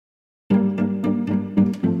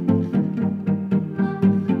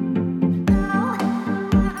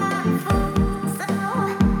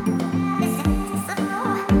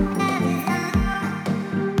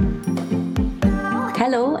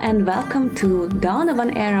and welcome to Dawn of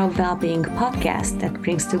an Era of Wellbeing podcast that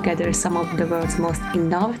brings together some of the world's most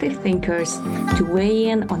innovative thinkers to weigh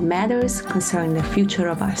in on matters concerning the future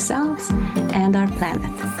of ourselves and our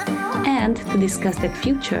planet, and to discuss that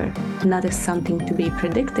future not as something to be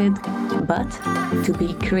predicted, but to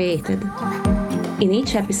be created. In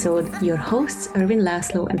each episode, your hosts Ervin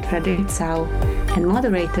Laszlo and Frederick Tsao and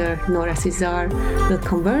moderator Nora Cesar will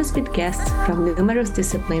converse with guests from numerous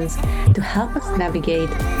disciplines to help us navigate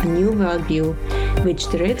a new worldview which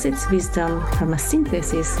derives its wisdom from a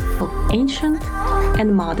synthesis of ancient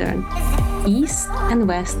and modern, East and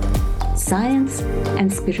West, science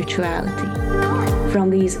and spirituality. From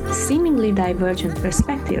these seemingly divergent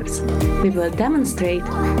perspectives, we will demonstrate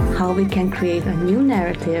how we can create a new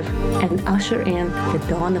narrative and usher in the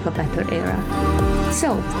dawn of a better era.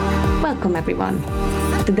 So, welcome everyone.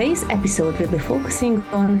 Today's episode will be focusing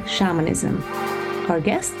on shamanism. Our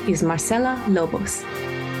guest is Marcela Lobos.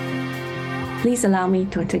 Please allow me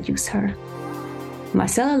to introduce her.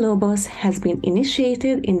 Marcela Lobos has been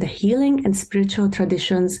initiated in the healing and spiritual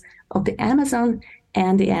traditions of the Amazon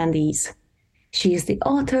and the Andes. She is the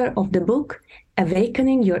author of the book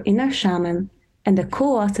Awakening Your Inner Shaman and the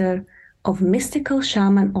co-author of Mystical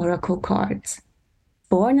Shaman Oracle Cards.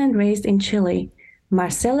 Born and raised in Chile,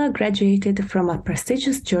 Marcela graduated from a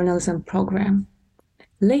prestigious journalism program.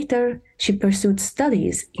 Later, she pursued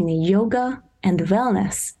studies in yoga and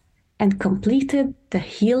wellness and completed the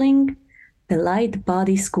Healing the Light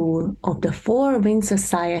Body School of the Four Winds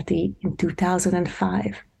Society in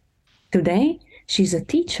 2005. Today, she's a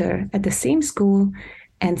teacher at the same school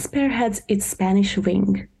and spearheads its Spanish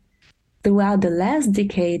wing. Throughout the last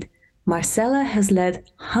decade, Marcela has led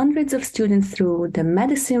hundreds of students through the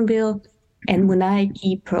Medicineville and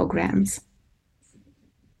Munaiki programs.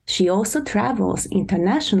 She also travels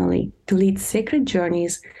internationally to lead sacred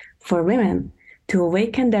journeys for women to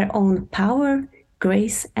awaken their own power,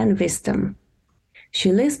 grace, and wisdom.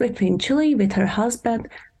 She lives between Chile with her husband,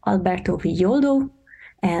 Alberto Villoldo,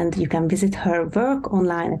 and you can visit her work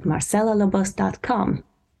online at marcelalobos.com.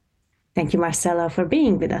 Thank you, Marcela, for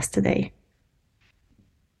being with us today.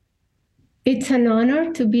 It's an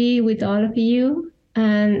honor to be with all of you,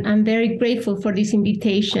 and I'm very grateful for this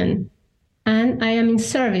invitation. And I am in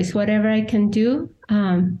service. Whatever I can do,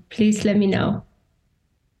 please let me know.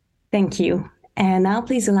 Thank you. And now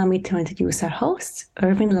please allow me to introduce our hosts,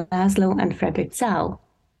 Ervin Laszlo and Frederick Tsao.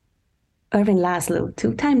 Ervin Laszlo,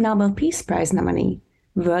 two-time Nobel Peace Prize nominee,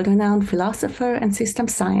 world-renowned philosopher and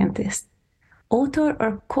systems scientist, author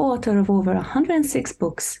or co-author of over 106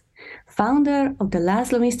 books, founder of the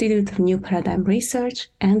Laszlo Institute of New Paradigm Research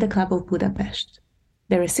and the Club of Budapest,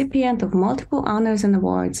 the recipient of multiple honors and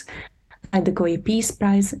awards like the Goyi Peace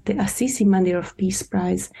Prize, the Assisi Mandirov Peace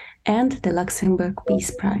Prize, and the Luxembourg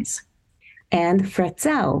Peace Prize. And Fred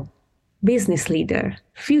Tsao, business leader,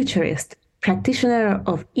 futurist, practitioner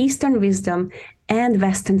of Eastern wisdom and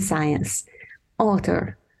Western science,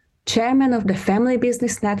 author, chairman of the Family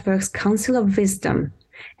Business Network's Council of Wisdom,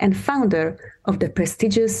 and founder of the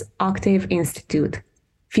prestigious Octave Institute,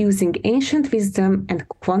 fusing ancient wisdom and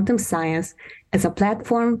quantum science as a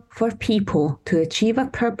platform for people to achieve a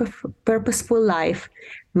purposeful life,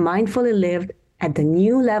 mindfully lived at the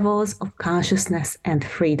new levels of consciousness and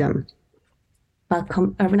freedom.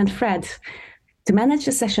 Welcome, Ervin and Fred. To manage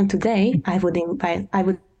the session today, I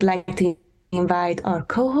would like to invite our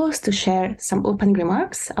co-hosts to share some opening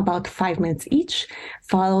remarks, about 5 minutes each,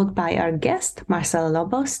 followed by our guest, Marcela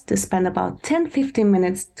Lobos, to spend about 10-15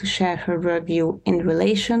 minutes to share her worldview in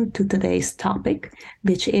relation to today's topic,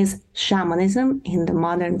 which is shamanism in the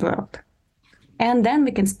modern world. And then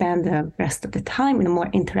we can spend the rest of the time in a more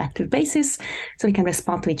interactive basis, so we can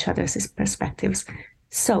respond to each other's perspectives.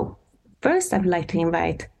 So, first, I would like to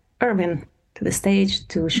invite Ervin to the stage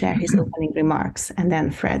to share his opening remarks, and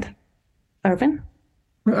then Fred. Ervin?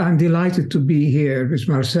 Well, I'm delighted to be here with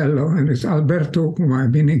Marcelo and with Alberto, whom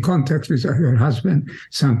I've been in contact with, your husband,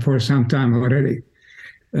 for some time already.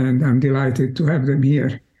 And I'm delighted to have them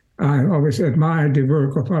here. I always admired the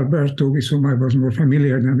work of Alberto, with whom I was more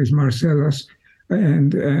familiar than with Marcelo's.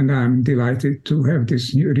 And I'm delighted to have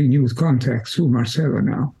this renewed contact through Marcelo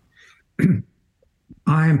now.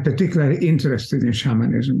 I am particularly interested in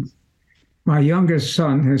shamanism. My youngest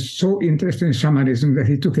son is so interested in shamanism that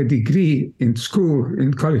he took a degree in school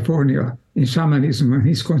in California in shamanism, and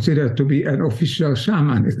he's considered to be an official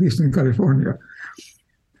shaman, at least in California.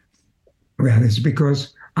 Well, it's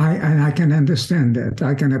because I can understand that.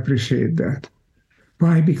 I can appreciate that.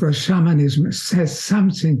 Why? Because shamanism has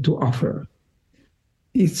something to offer.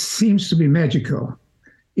 It seems to be magical.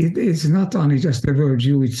 it is not only just a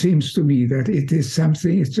worldview. It seems to me that it is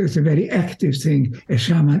something, it's just a very active thing. A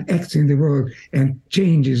shaman acts in the world and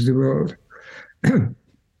changes the world.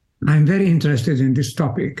 I'm very interested in this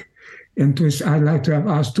topic. And I'd like to have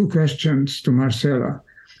asked two questions to Marcela,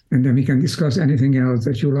 and then we can discuss anything else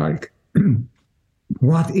that you like.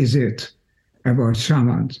 What is it about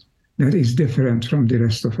shamans that is different from the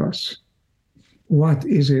rest of us? What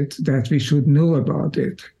is it that we should know about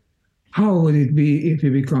it? How would it be if we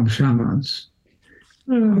become shamans?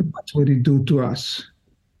 What would it do to us?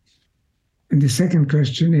 And the second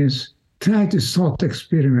question is, try to thought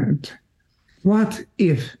experiment. What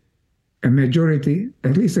if a majority,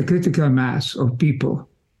 at least a critical mass of people,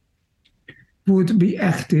 would be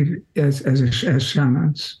active as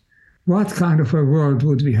shamans? What kind of a world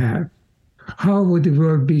would we have? How would the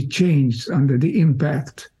world be changed under the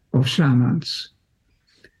impact of shamans?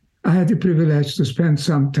 I had the privilege to spend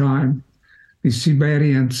some time with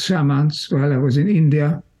Siberian shamans while I was in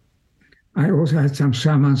India. I also had some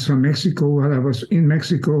shamans from Mexico while I was in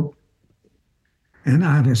Mexico. And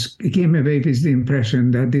I came away with the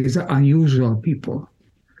impression that these are unusual people.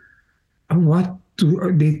 What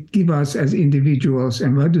do they give us as individuals,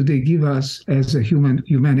 and what do they give us as a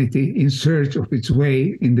humanity in search of its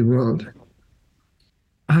way in the world?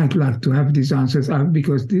 I'd like to have these answers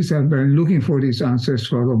because I've been looking for these answers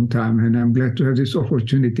for a long time, and I'm glad to have this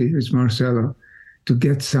opportunity with Marcela to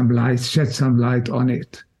get some light, shed some light on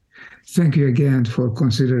it. Thank you again for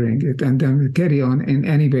considering it, and then we'll carry on in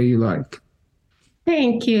any way you like.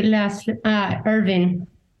 Thank you, Erwin.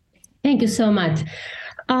 Thank you so much.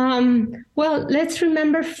 Well, let's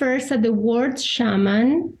remember first that the word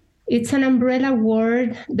shaman, it's an umbrella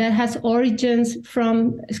word that has origins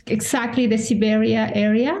from exactly the Siberia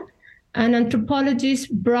area. And anthropologists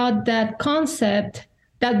brought that concept,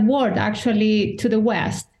 that word actually, to the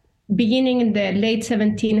West, beginning in the late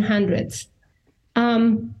 1700s.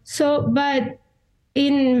 But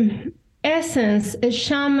in essence, a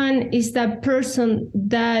shaman is that person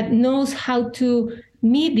that knows how to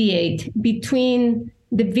mediate between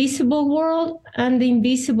the visible world and the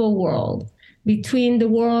invisible world, between the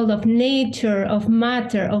world of nature, of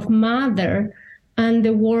matter, of mother, and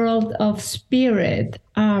the world of spirit.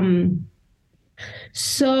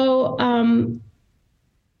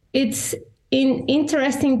 It's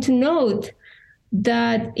interesting to note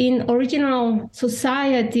that in original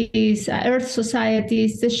societies, earth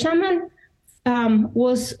societies, the shaman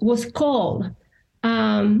was called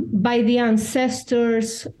by the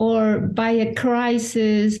ancestors or by a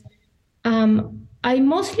crisis. I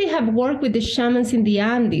mostly have worked with the shamans in the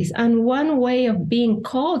Andes, and one way of being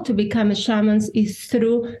called to become a shaman is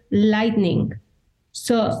through lightning.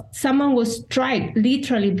 So someone was struck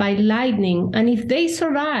literally by lightning, and if they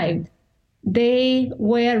survived, they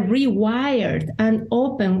were rewired and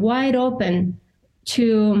wide open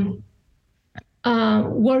to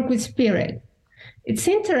work with spirit. It's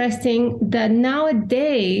interesting that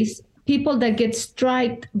nowadays, people that get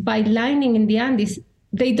struck by lightning in the Andes,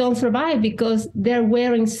 they don't survive because they're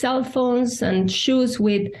wearing cell phones and shoes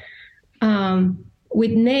with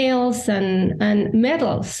nails and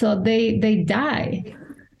metal, so they die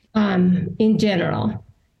in general.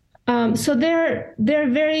 So there are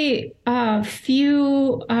very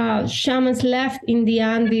few shamans left in the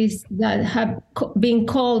Andes that have been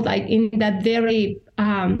called like in that very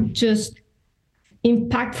just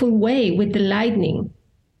impactful way with the lightning.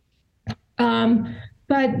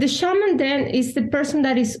 But the shaman then is the person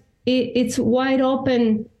that it's wide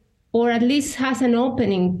open, or at least has an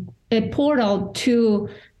opening, a portal to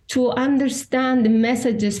understand the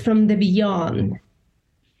messages from the beyond.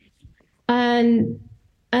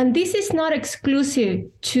 And this is not exclusive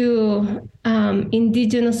to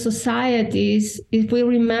indigenous societies. If we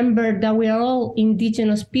remember that we are all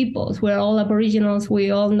indigenous peoples, we're all aboriginals,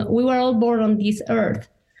 we were all born on this earth.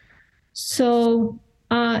 So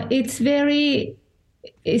it's very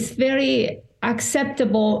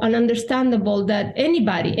acceptable and understandable that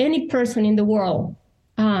any person in the world,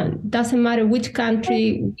 doesn't matter which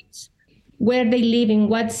country, where they live, in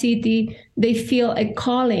what city, they feel a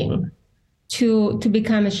calling to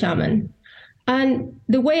become a shaman. And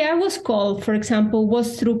the way I was called, for example,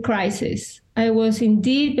 was through crisis. I was in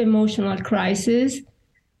deep emotional crisis,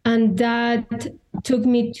 and that took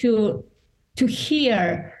me to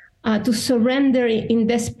hear, to surrender in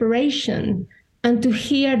desperation, and to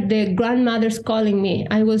hear the grandmothers calling me.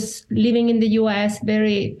 I was living in the US,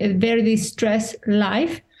 a very distressed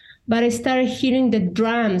life, but I started hearing the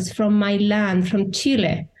drums from my land, from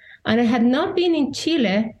Chile. And I had not been in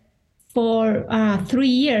Chile for 3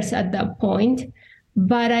 years at that point.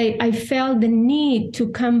 but I felt the need to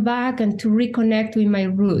come back and to reconnect with my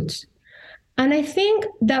roots. And I think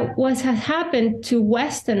that what has happened to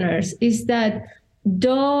Westerners is that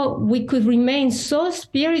though we could remain so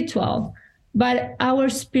spiritual, but our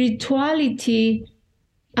spirituality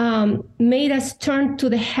made us turn to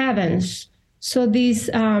the heavens. So this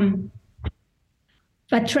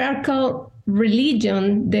patriarchal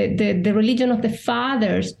religion, the religion of the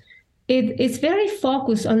fathers, it's very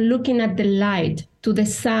focused on looking at the light, to the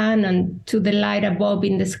sun and to the light above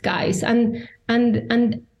in the skies, and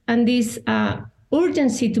this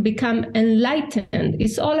urgency to become enlightened.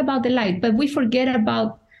 It's all about the light, but we forget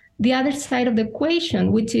about the other side of the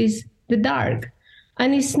equation, which is the dark.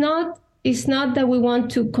 And it's not that we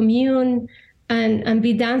want to commune and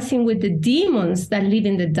be dancing with the demons that live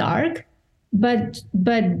in the dark, but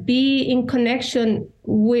be in connection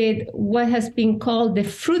with what has been called the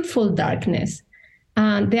fruitful darkness,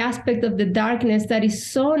 the aspect of the darkness that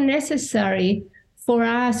is so necessary for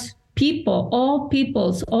us people, all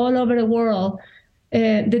peoples all over the world,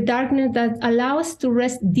 the darkness that allows us to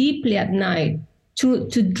rest deeply at night, to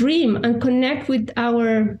dream and connect with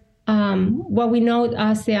our what we know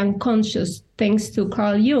as the unconscious, thanks to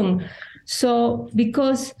Carl Jung. So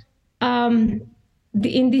because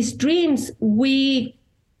in these dreams, we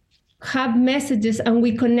have messages and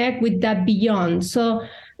we connect with that beyond. So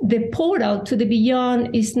the portal to the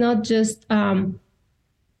beyond is not just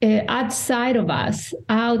outside of us,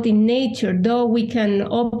 out in nature, though we can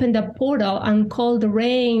open the portal and call the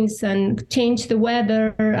rains and change the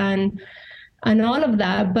weather and all of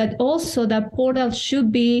that, but also that portal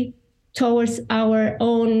should be towards our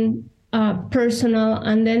own personal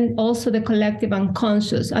and then also the collective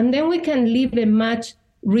unconscious. And then we can live a much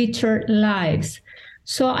richer lives.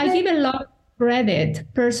 So I give a lot of credit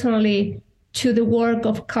personally to the work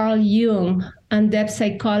of Carl Jung and depth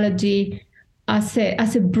psychology as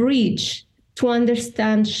a bridge to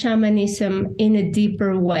understand shamanism in a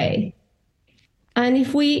deeper way. And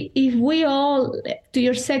if we all, to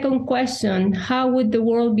your second question, how would the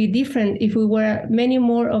world be different if many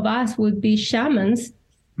more of us would be shamans?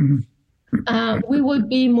 Mm-hmm. We would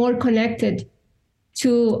be more connected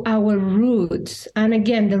to our roots. And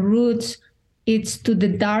again, the roots, it's to the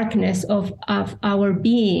darkness of our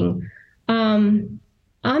being.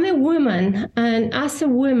 I'm a woman, and as a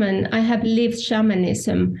woman, I have lived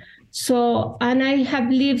shamanism. So, and I have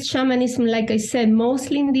lived shamanism, like I said,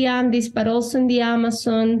 mostly in the Andes, but also in the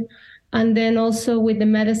Amazon, and then also with the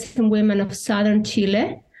medicine women of southern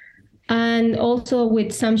Chile, and also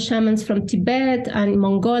with some shamans from Tibet and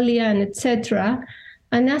Mongolia and etc.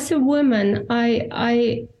 And as a woman,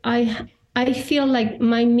 I feel like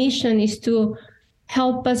my mission is to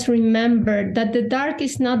help us remember that the dark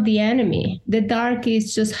is not the enemy. The dark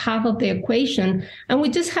is just half of the equation. And we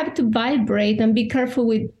just have to vibrate and be careful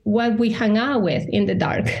with what we hang out with in the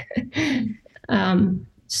dark.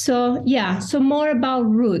 So more about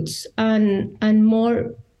roots and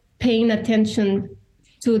more paying attention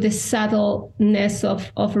to the subtleness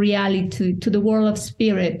of reality, to the world of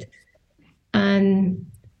spirit and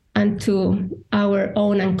to our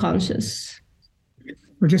own unconscious.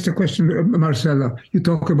 Well, just a question, Marcela. You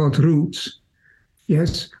talk about roots.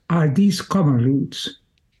 Yes. Are these common roots?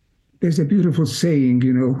 There's a beautiful saying,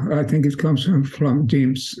 I think it comes from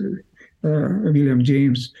James, William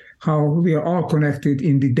James, how we are all connected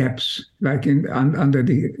in the depths, like under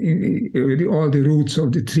all the roots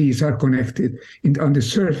of the trees are connected. On the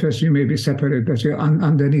surface, we may be separate, but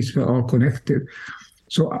underneath we're all connected.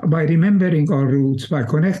 So by remembering our roots, by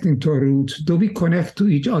connecting to our roots, do we connect to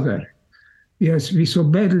each other? Yes, we so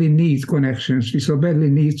badly need connections. We so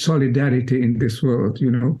badly need solidarity in this world,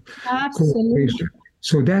 Absolutely.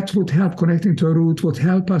 So that would help. Connecting to a root would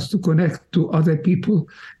help us to connect to other people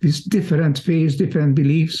with different faiths, different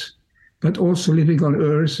beliefs, but also living on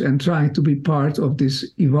Earth and trying to be part of this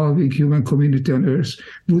evolving human community on Earth.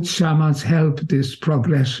 Would shamans help this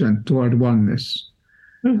progression toward oneness?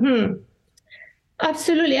 Mm-hmm.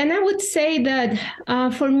 Absolutely. And I would say that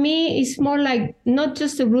for me, it's more like not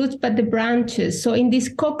just the roots, but the branches. So in this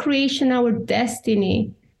co-creation, our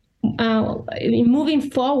destiny,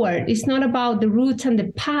 moving forward, it's not about the roots and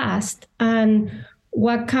the past and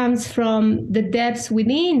what comes from the depths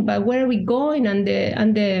within, but where are we going? And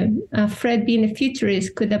Fred, being a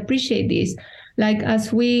futurist, could appreciate this. Like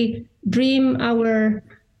as we dream our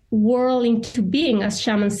world into being, as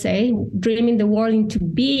shamans say, dreaming the world into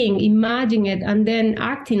being, imagining it, and then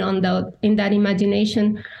acting on that in that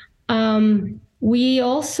imagination. We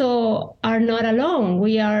also are not alone.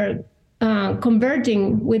 We are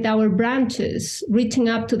converging with our branches, reaching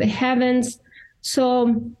up to the heavens.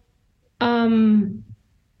 So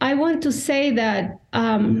I want to say that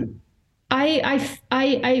I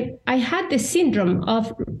had the syndrome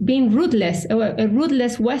of being ruthless, a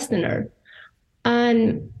ruthless Westerner,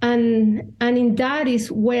 and in that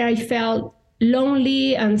is where I felt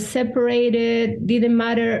lonely and separated. Didn't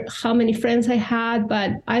matter how many friends I had,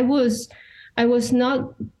 but I was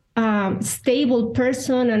not a stable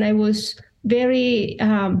person, and I was very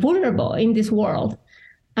vulnerable in this world.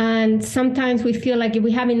 And sometimes we feel like if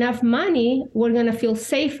we have enough money, we're going to feel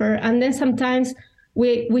safer. And then sometimes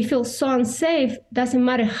we feel so unsafe. Doesn't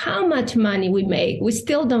matter how much money we make, we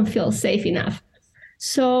still don't feel safe enough.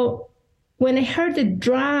 So when I heard the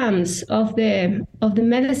drums of the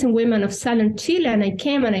medicine women of Southern Chile, and I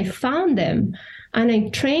came and I found them, and I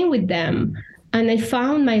trained with them, and I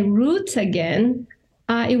found my roots again,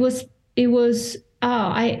 it was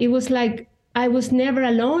like I was never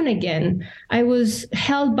alone again. I was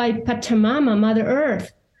held by Pachamama, Mother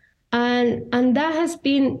Earth. And that has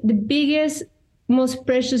been the biggest, most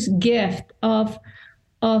precious gift of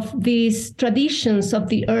these traditions of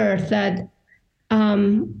the earth, that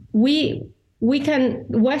we can,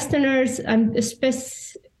 Westerners, and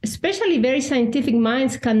especially very scientific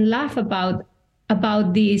minds, can laugh about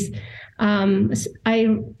these.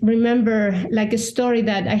 I remember like a story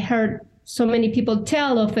that I heard so many people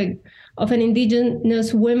tell of an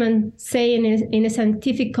indigenous woman saying in a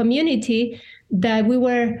scientific community that we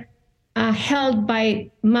were held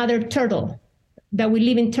by Mother Turtle, that we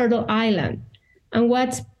live in Turtle Island. And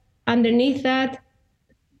what's underneath that,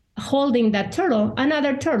 holding that turtle,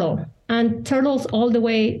 another turtle, and turtles all the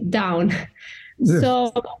way down. Yes.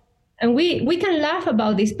 So, and we can laugh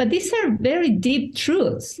about this, but these are very deep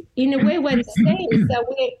truths. In a way, what it's saying is that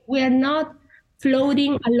we are not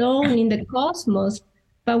floating alone in the cosmos,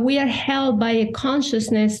 but we are held by a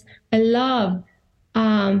consciousness, a love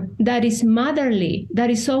that is motherly, that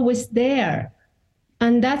is always there.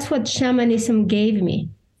 And that's what shamanism gave me.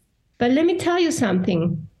 But let me tell you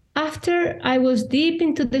something. After I was deep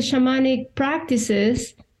into the shamanic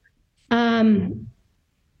practices,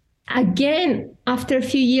 again, after a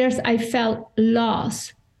few years, I felt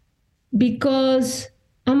lost, because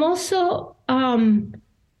I'm also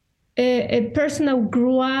a person that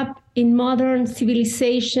grew up in modern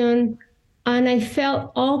civilization, and I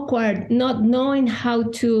felt awkward not knowing how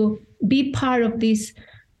to be part of this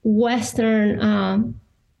Western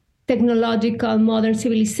technological modern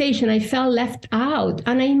civilization. I felt left out.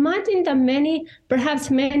 And I imagine that perhaps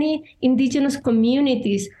many indigenous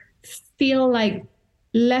communities feel like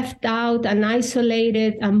left out and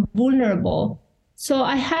isolated and vulnerable. So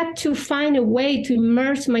I had to find a way to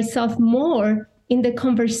immerse myself more in the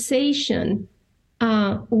conversation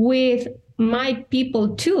with my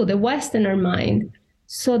people too, the Westerner mind.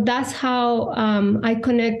 So that's how I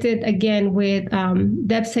connected again with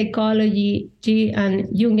depth psychology and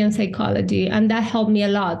Jungian psychology, and that helped me a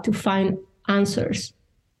lot to find answers.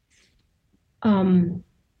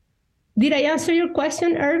 Did I answer your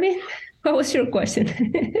question, Irving? What was your question?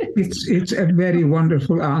 It's a very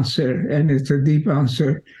wonderful answer, and it's a deep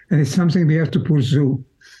answer, and it's something we have to pursue.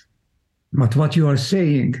 But what you are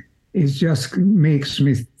saying is just makes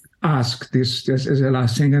me ask this just as a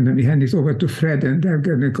last thing, and then we hand it over to Fred, and they're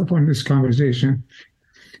going to go on this conversation.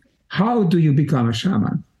 How do you become a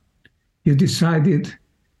shaman? You decide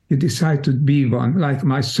to be one, like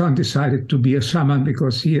my son decided to be a shaman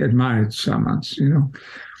because he admired shamans,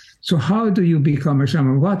 So how do you become a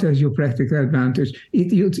shaman? What is your practical advantage?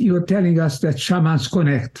 You're telling us that shamans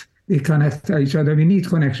connect. They connect to each other. We need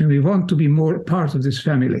connection. We want to be more part of this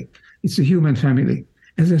family. It's a human family.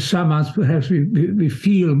 As a shamans, perhaps we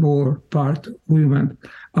feel more part human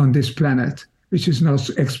on this planet, which is not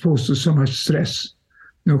exposed to so much stress.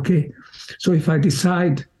 Okay? So if I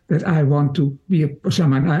decide that I want to be a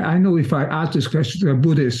shaman, I know if I ask this question to a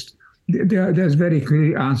Buddhist, there's very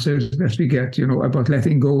clear answers that we get, about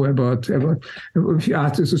letting go, about if you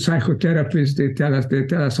ask us a psychotherapist, they tell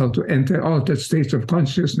us how to enter altered states of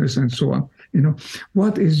consciousness and so on.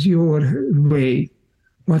 What is your way?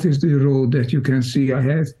 What is the road that you can see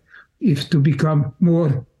ahead if to become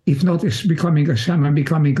more, if not becoming a shaman,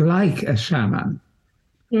 becoming like a shaman?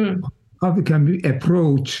 How can we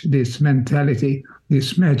approach this mentality,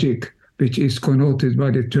 this magic, which is connoted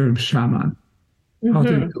by the term shaman? How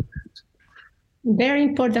do you do that? Very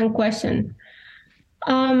important question.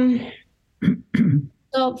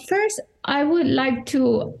 So first, I would like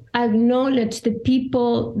to acknowledge the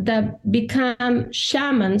people that become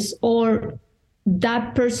shamans, or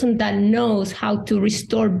that person that knows how to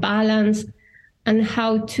restore balance and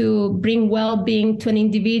how to bring well-being to an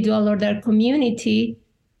individual or their community,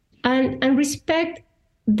 and respect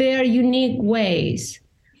their unique ways.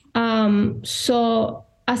 So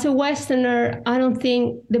as a Westerner, I don't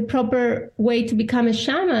think the proper way to become a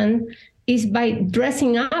shaman is by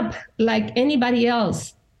dressing up like anybody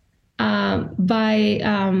else, by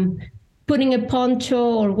putting a poncho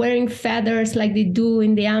or wearing feathers like they do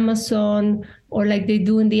in the Amazon or like they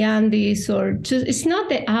do in the Andes, or just, it's not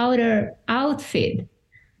the outer outfit,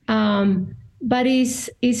 but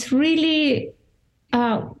it's really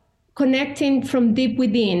connecting from deep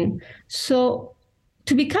within. So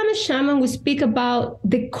to become a shaman, we speak about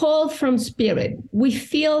the call from spirit. We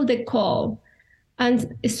feel the call.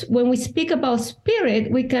 And when we speak about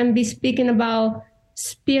spirit, we can be speaking about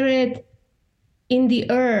spirit in the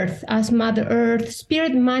earth as Mother Earth,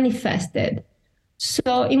 spirit manifested.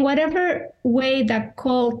 So in whatever way that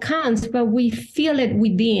call comes, but we feel it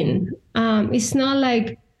within. It's not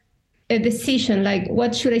like a decision, like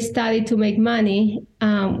what should I study to make money?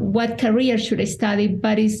 What career should I study?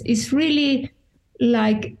 But it's really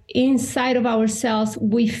like inside of ourselves,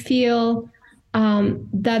 we feel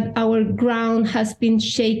that our ground has been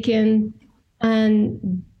shaken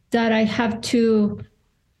and that I have to,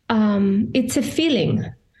 it's a feeling.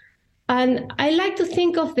 And I like to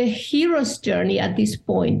think of the hero's journey at this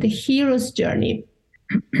point, the hero's journey,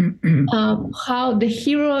 how the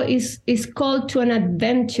hero is called to an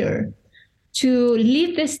adventure, to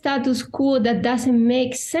leave the status quo that doesn't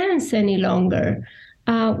make sense any longer.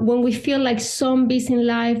 When we feel like zombies in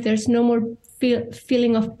life, there's no more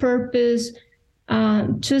feeling of purpose.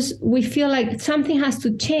 Just we feel like something has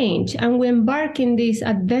to change, and we embark in this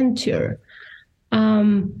adventure.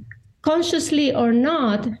 Consciously or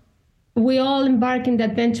not, we all embark in the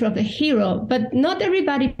adventure of the hero, but not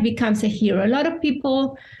everybody becomes a hero. A lot of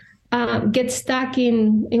people get stuck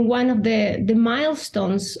in one of the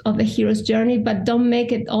milestones of the hero's journey, but don't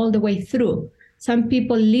make it all the way through. Some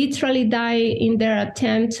people literally die in their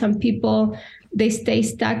attempt. Some people, they stay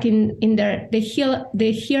stuck in their, they hear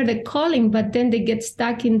the calling, but then they get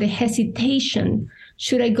stuck in the hesitation.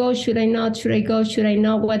 Should I go? Should I not? Should I go? Should I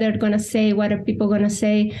not? What they're going to say? What are people going to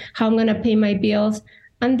say? How I'm going to pay my bills?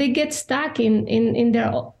 And they get stuck in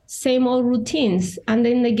their same old routines. And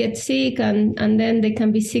then they get sick, and then they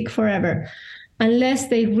can be sick forever unless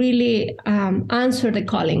they really answer the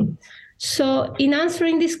calling. So in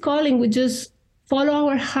answering this calling, we just follow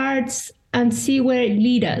our hearts and see where it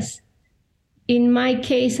leads us. In my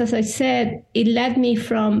case, as I said, it led me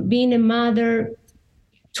from being a mother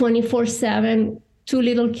 24/7, 2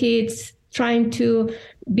 little kids, trying to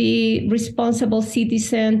be responsible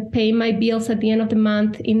citizen, pay my bills at the end of the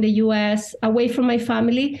month in the US, away from my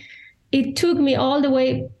family. It took me all the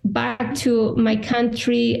way back to my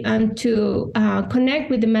country and to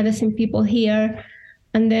connect with the medicine people here,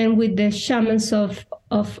 and then with the shamans of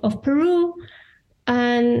Peru.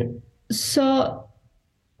 And so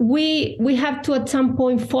we have to at some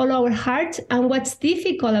point follow our heart. And what's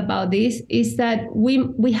difficult about this is that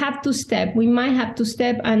we have to step. We might have to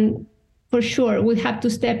step, and for sure we have to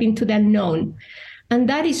step into the unknown. And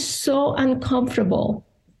that is so uncomfortable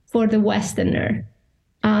for the Westerner.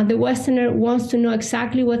 The Westerner wants to know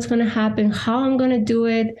exactly what's going to happen, how I'm going to do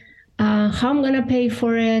it, how I'm going to pay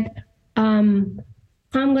for it, how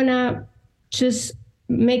I'm going to just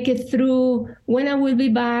make it through, when I will be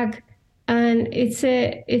back. And it's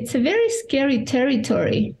a very scary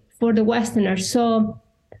territory for the Westerner. So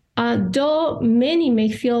though many may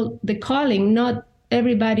feel the calling, not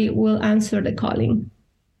everybody will answer the calling.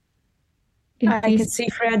 I can see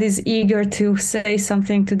Fred is eager to say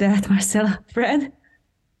something to that, Marcela. Fred?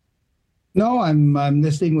 No, I'm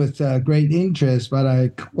listening with great interest, but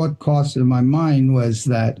what crossed in my mind was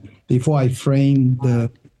that before I framed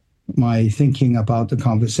my thinking about the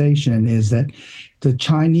conversation is that the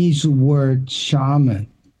Chinese word shaman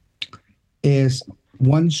is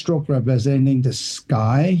one stroke representing the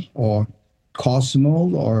sky or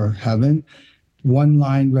cosmos or heaven, one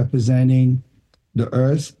line representing the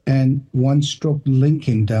earth, and one stroke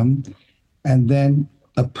linking them, and then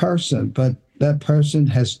a person, but that person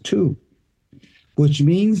has two, which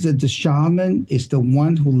means that the shaman is the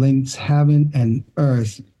one who links heaven and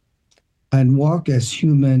earth and walk as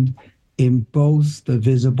human in both the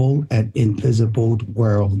visible and invisible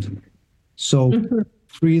world. So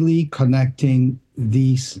freely connecting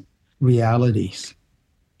these realities.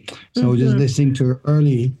 So just listening to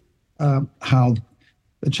early how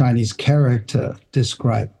the Chinese character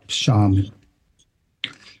described shaman.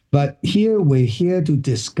 But here we're here to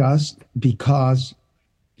discuss because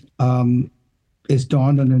it's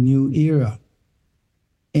dawned on a new era.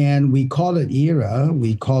 And we call it era,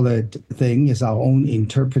 we call it thing, is our own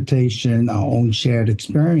interpretation, our own shared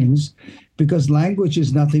experience, because language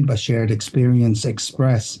is nothing but shared experience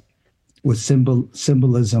expressed with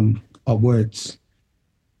symbolism of words.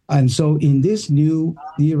 And so in this new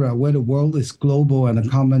era where the world is global and a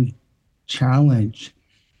common challenge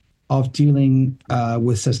of dealing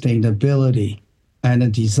with sustainability and a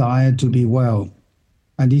desire to be well,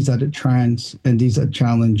 and these are the trends and these are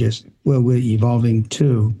challenges where we're evolving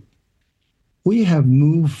to, we have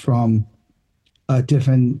moved from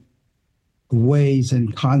different ways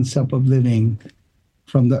and concept of living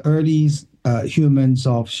from the early humans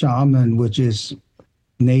of shaman, which is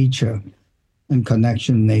nature and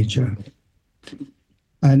connection nature.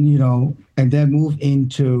 And, and then move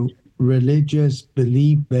into religious,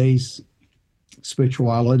 belief-based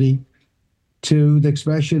spirituality to the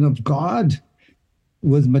expression of God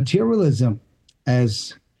with materialism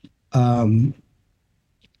as our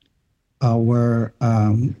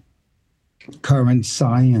current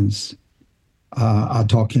science are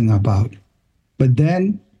talking about. But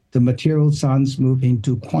then the material science move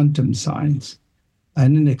into quantum science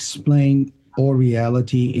and then explain all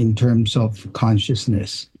reality in terms of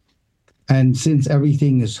consciousness. And since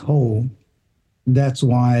everything is whole, that's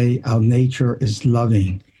why our nature is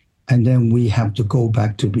loving. And then we have to go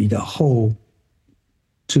back to be the whole,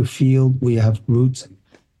 to feel we have roots,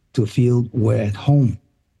 to feel we're at home.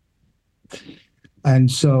 And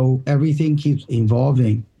so everything keeps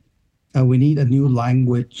evolving. And we need a new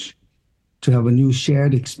language to have a new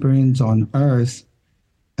shared experience on Earth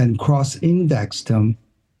and cross-index them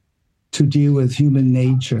to deal with human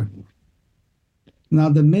nature. Now,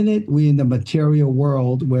 the minute we're in the material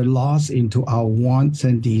world, we're lost into our wants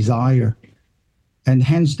and desire, and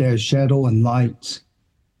hence there's shadow and lights.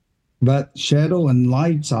 But shadow and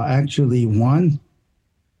lights are actually one.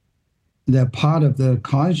 They're part of the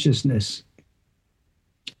consciousness.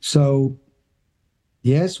 So,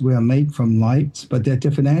 yes, we are made from lights, but they're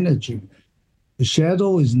different energy. The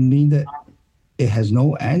shadow is mean that it has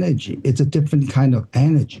no energy. It's a different kind of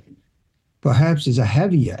energy. Perhaps it's a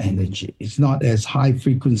heavier energy. It's not as high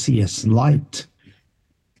frequency as light.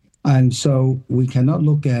 And so we cannot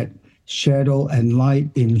look at shadow and light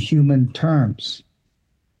in human terms.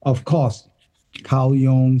 Of course, Carl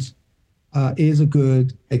Jung's is a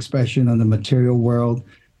good expression of the material world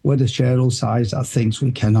where the shadow sides are things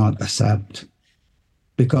we cannot accept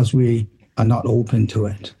because we are not open to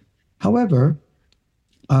it. However,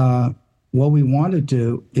 what we want to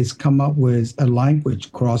do is come up with a language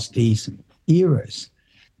across these eras.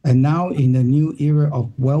 And now in the new era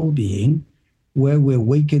of well-being, where we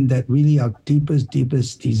awaken that really our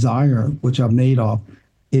deepest desire, which are made of,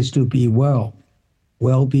 is to be well.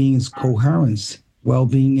 Well-being is coherence.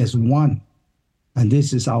 Well-being is one. And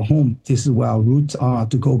this is our home. This is where our roots are,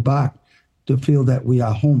 to go back, to feel that we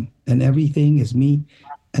are home. And everything is me,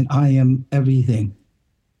 and I am everything.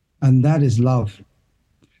 And that is love.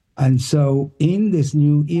 And so in this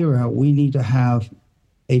new era, we need to have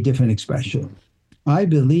a different expression. I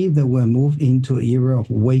believe that we'll move into an era of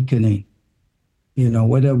awakening,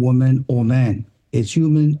 whether woman or man. It's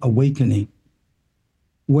human awakening,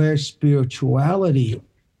 where spirituality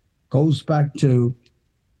goes back to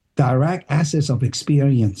direct access of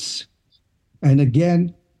experience. And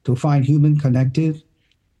again, to find human connective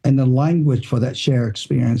and the language for that shared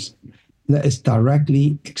experience that is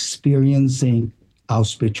directly experiencing our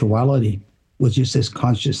spirituality, which is this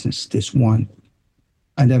consciousness, this one.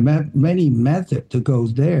 And there are many methods to go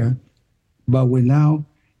there, but we now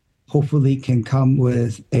hopefully can come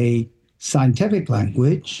with a scientific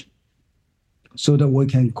language so that we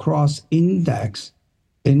can cross-index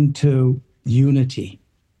into unity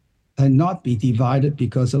and not be divided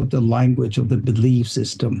because of the language of the belief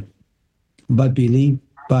system, but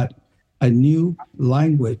a new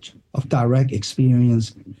language of direct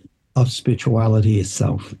experience of spirituality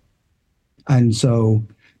itself. And so,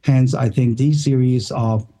 hence, I think these series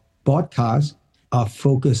of podcasts are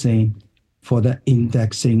focusing for the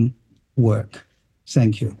indexing work.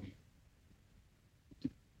 Thank you.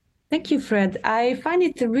 Thank you, Fred. I find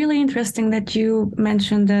it really interesting that you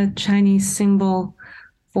mentioned the Chinese symbol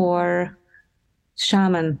for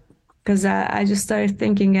shaman, because I just started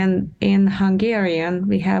thinking in Hungarian,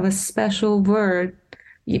 we have a special word.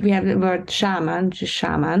 We have the word shaman, just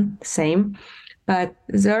shaman, same. But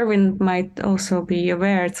Zerwin might also be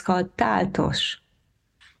aware it's called táltos.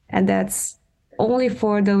 And that's only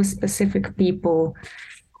for those specific people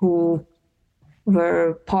who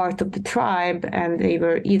were part of the tribe and they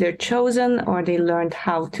were either chosen or they learned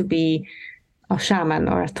how to be a shaman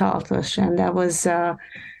or a táltos. And that was a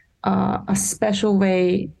special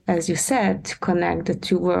way, as you said, to connect the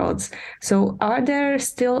two worlds. So are there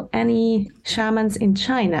still any shamans in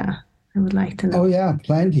China? I would like to know. Oh, yeah,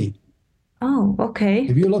 plenty. Oh, okay.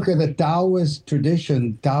 If you look at the Taoist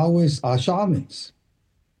tradition, Taoists are shamans.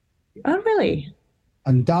 Oh, really?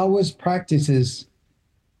 And Taoist practices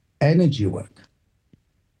energy work,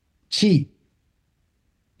 qi.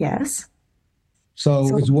 Yes.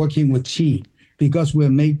 So it's working with qi because we're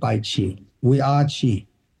made by qi. We are qi.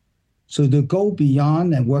 So to go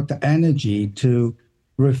beyond and work the energy to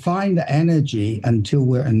refine the energy until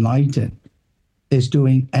we're enlightened is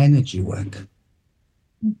doing energy work.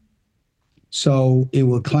 So it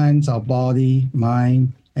will cleanse our body,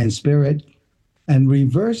 mind, and spirit and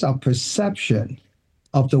reverse our perception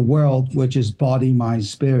of the world, which is body, mind,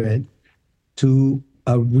 spirit, to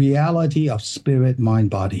a reality of spirit, mind,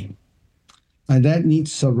 body. And that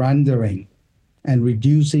needs surrendering and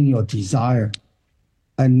reducing your desire,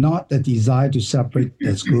 and not the desire to separate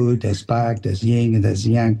there's good, there's bad, there's yin and there's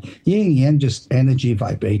yang. Yin and yang just energy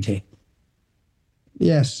vibrating.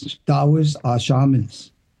 Yes, Taoists are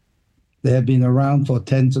shamans. They have been around for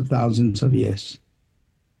tens of thousands of years.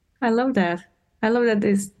 I love that. I love that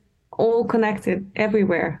it's all connected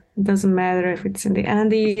everywhere. It doesn't matter if it's in the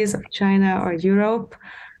Andes or China or Europe,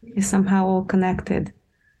 it's somehow all connected.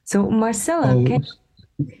 So Marcela, I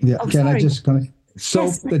just connect? So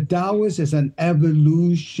yes. The Taoist is an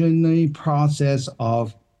evolutionary process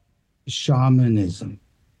of shamanism.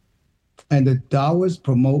 And the Taoists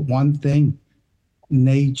promote one thing,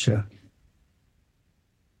 nature.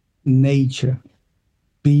 Nature.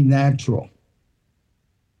 Be natural.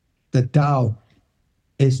 The Tao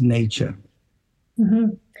is nature. Mm-hmm.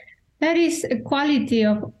 That is a quality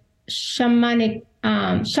of shamanism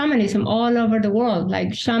all over the world.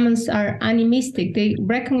 Like shamans are animistic. They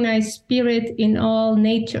recognize spirit in all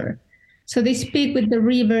nature. So they speak with the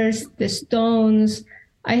rivers, the stones.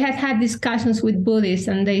 I have had discussions with Buddhists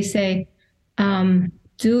and they say,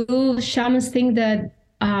 do shamans think that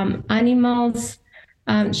animals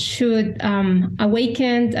should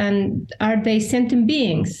awaken, and are they sentient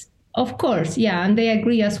beings? Of course, yeah, and they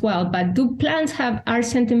agree as well. But do plants are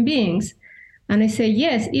sentient beings? And I say,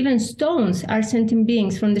 yes, even stones are sentient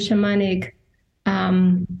beings from the shamanic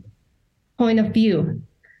point of view.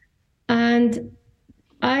 And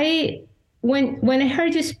when I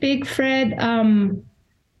heard you speak, Fred,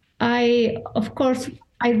 I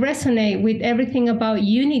resonate with everything about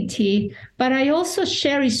unity, but I also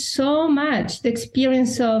cherish so much the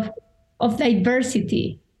experience of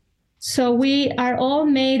diversity. So we are all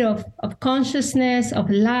made of consciousness, of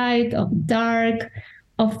light, of dark,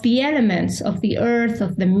 of the elements, of the earth,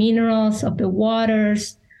 of the minerals, of the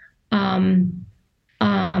waters. So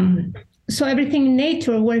everything in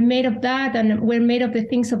nature, we're made of that, and we're made of the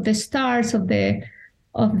things of the stars, of the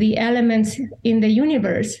elements in the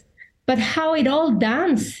universe. But how it all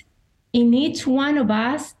dances in each one of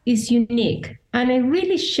us is unique. And I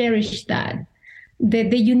really cherish that.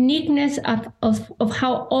 The uniqueness of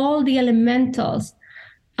how all the elementals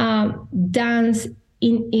dance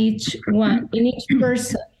in each one, in each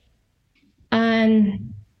person.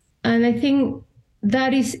 And I think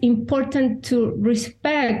that is important to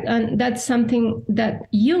respect. And that's something that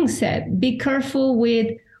Jung said, be careful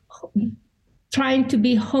with trying to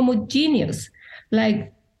be homogeneous,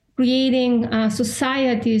 like creating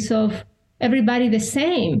societies of everybody the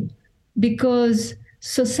same, because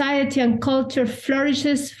society and culture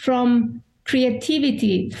flourishes from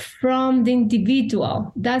creativity, from the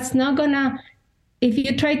individual. That's not gonna, if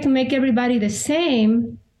you try to make everybody the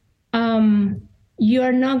same,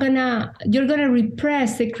 you're gonna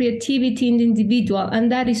repress the creativity in the individual,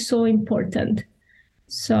 and that is so important.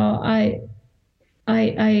 So I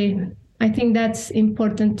think that's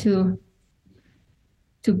important to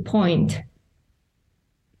point.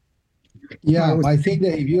 Yeah, I think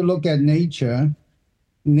that if you look at nature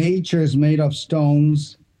is made of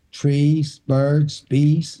stones, trees, birds,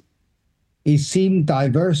 bees. It seems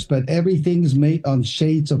diverse, but everything's made on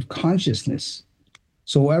shades of consciousness.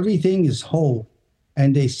 So everything is whole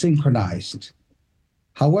and they synchronized.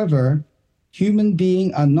 However, human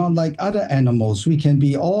beings are not like other animals. We can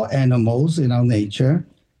be all animals in our nature,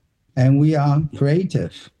 and we are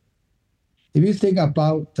creative. If you think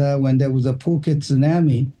about when there was a Phuket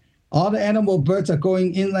tsunami, all the animal birds are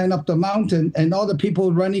going inland up the mountain, and all the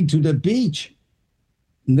people running to the beach.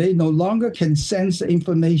 They no longer can sense the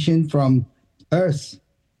information from Earth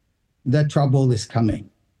that trouble is coming.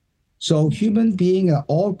 So human beings are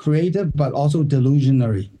all creative, but also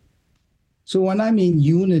delusionary. So when I mean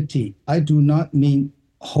unity, I do not mean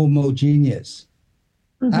homogeneous.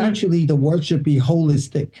 Mm-hmm. Actually, the word should be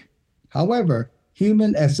holistic. However,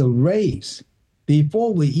 human as a race,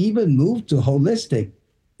 before we even move to holistic,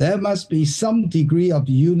 there must be some degree of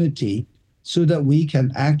unity so that we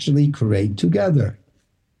can actually create together.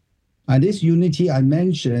 And this unity I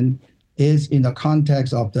mentioned is in the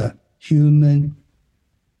context of the human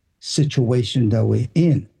situation that we're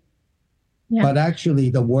in. Yeah. But actually,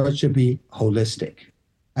 the world should be holistic.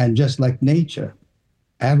 And just like nature,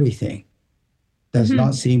 everything does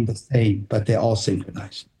not seem the same, but they're all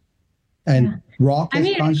synchronized. And rock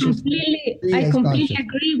is conscious. I completely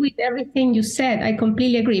agree with everything you said. I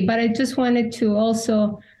completely agree. But I just wanted to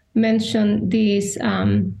also mention this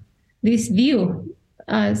this view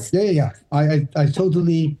as I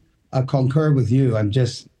totally concur with you. I'm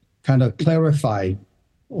just kind of clarified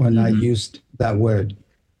when I used that word.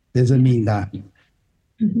 Doesn't mean that.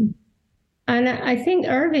 Mm-hmm. And I think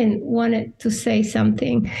Irvin wanted to say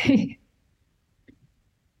something.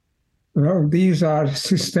 Well, these are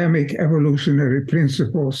systemic evolutionary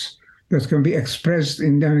principles that can be expressed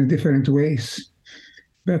in many different ways.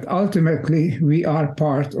 But ultimately, we are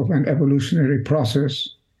part of an evolutionary process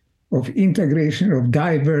of integration of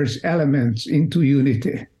diverse elements into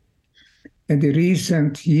unity. In the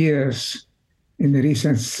recent years, in the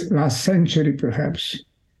recent last century perhaps,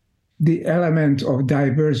 the element of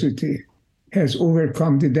diversity has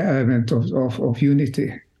overcome the element of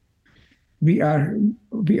unity. We are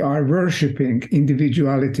worshiping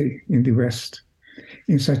individuality in the West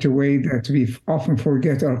in such a way that we often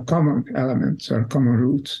forget our common elements, our common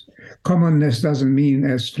roots. Commonness doesn't mean,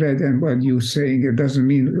 as Fred and what you're saying, it doesn't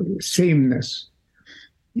mean sameness.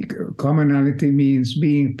 Commonality means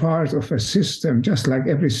being part of a system, just like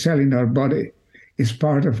every cell in our body is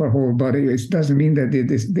part of our whole body. It doesn't mean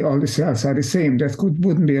that all the cells are the same. That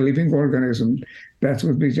wouldn't be a living organism. That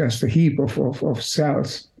would be just a heap of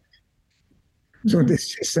cells. So the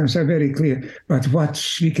systems are very clear. But what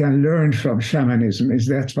we can learn from shamanism is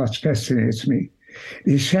that what fascinates me.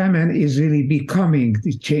 The shaman is really becoming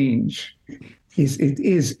the change. It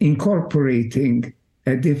is incorporating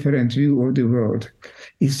a different view of the world.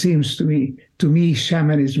 It seems to me,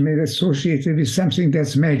 shamanism is associated with something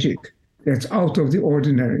that's magic, that's out of the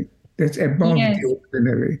ordinary, that's above the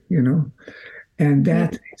ordinary, And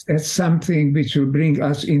that's something which will bring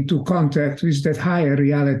us into contact with that higher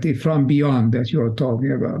reality from beyond that you're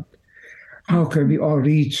talking about. How can we all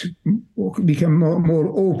become more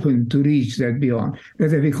open to reach that beyond?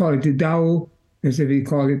 Whether we call it the Tao, whether we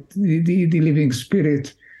call it the living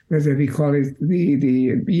spirit, whether we call it the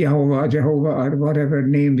Jehovah, or whatever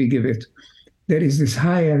name we give it. There is this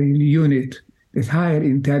higher unit, this higher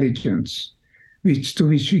intelligence, to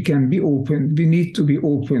which we can be open. We need to be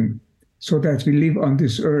open, so that we live on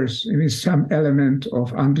this earth with some element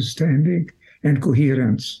of understanding and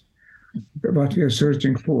coherence, what we are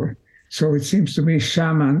searching for. So it seems to me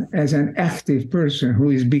shaman, as an active person who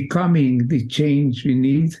is becoming the change we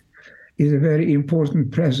need, is a very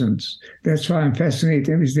important presence. That's why I'm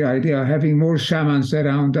fascinated with the idea of having more shamans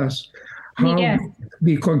around us. How would it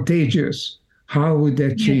be contagious? How would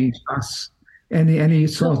that change us? Any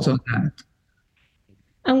thoughts on that?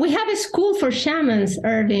 And we have a school for shamans,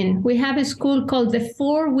 Irvin. We have a school called the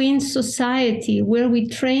Four Winds Society, where we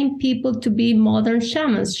train people to be modern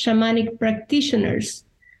shamans, shamanic practitioners.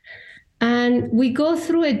 And we go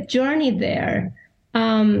through a journey there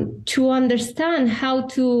to understand how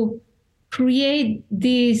to create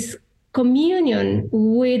this communion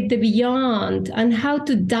with the beyond and how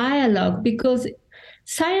to dialogue, because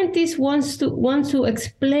scientists want to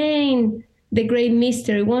explain the great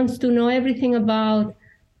mystery, wants to know everything about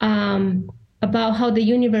how the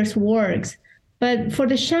universe works. But for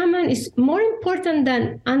the shaman, it's more important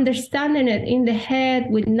than understanding it in the head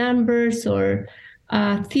with numbers or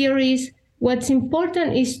theories. What's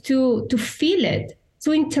important is to feel it,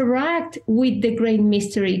 to interact with the great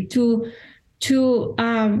mystery, to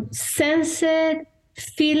sense it,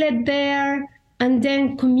 feel it there, and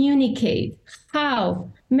then communicate. How?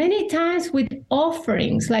 Many times with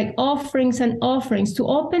offerings, like offerings and offerings, to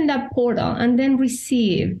open that portal and then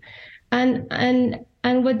receive. And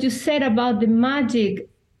what you said about the magic,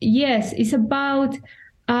 yes, it's about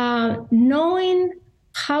knowing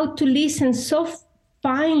how to listen so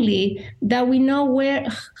finely that we know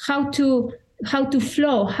how to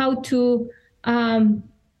flow, how to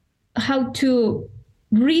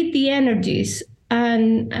read the energies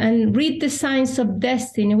and read the signs of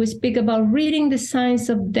destiny. We speak about reading the signs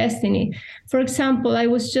of destiny. For example, I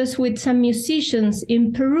was just with some musicians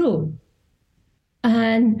in Peru,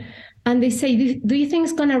 and they say, do you think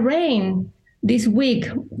it's going to rain this week?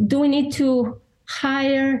 Do we need to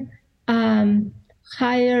hire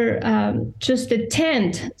just a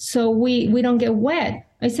tent so we don't get wet?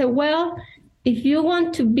 I said, well, if you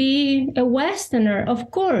want to be a Westerner,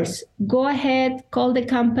 of course, go ahead, call the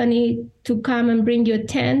company to come and bring you a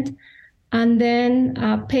tent, and then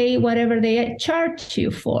pay whatever they charge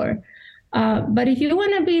you for. But if you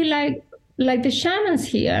want to be like like the shamans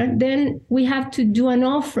here, then we have to do an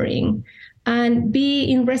offering and be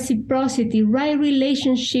in reciprocity, right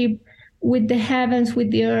relationship with the heavens,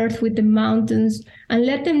 with the earth, with the mountains, and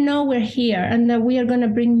let them know we're here and that we are going to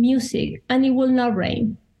bring music and it will not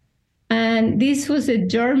rain. And this was a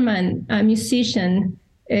German musician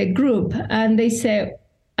group, and they said,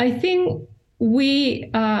 I think we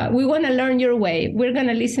want to learn your way. We're going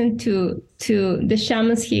to listen to the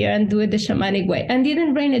shamans here and do it the shamanic way. And it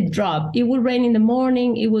didn't rain a drop. It would rain in the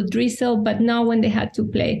morning, it would drizzle, but not when they had to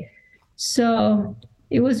play. So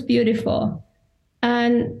it was beautiful.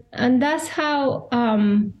 And that's how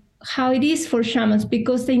it is for shamans,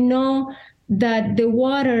 because they know that the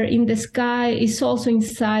water in the sky is also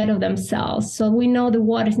inside of themselves. So we know the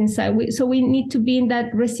water is inside. So we need to be in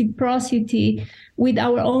that reciprocity with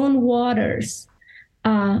our own waters,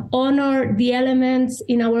 honor the elements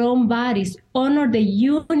in our own bodies, honor the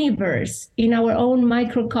universe in our own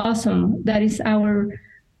microcosm that is our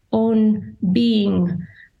own being.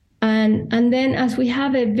 And then as we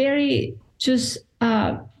have a very just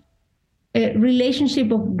a relationship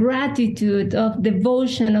of gratitude, of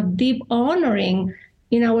devotion, of deep honoring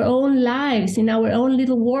in our own lives, in our own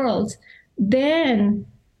little worlds, then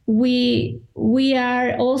we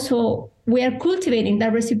are cultivating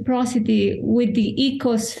that reciprocity with the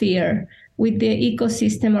ecosphere, with the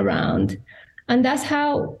ecosystem around. And that's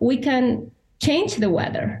how we can change the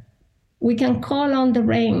weather. We can call on the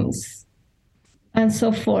rains and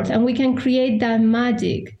so forth. And we can create that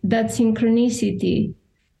magic, that synchronicity.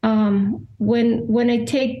 When I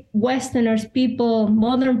take Westerners, people,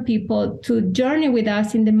 modern people, to journey with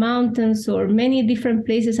us in the mountains or many different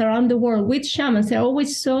places around the world with shamans, they're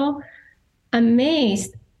always so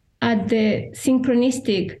amazed at the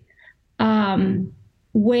synchronistic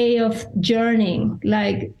way of journeying.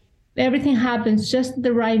 Like everything happens just at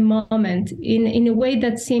the right moment in a way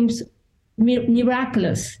that seems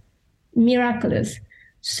miraculous.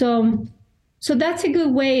 So that's a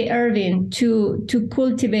good way, Irvin, to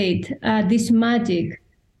cultivate this magic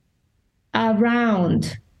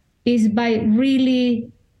around, is by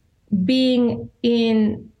really being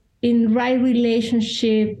in right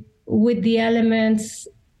relationship with the elements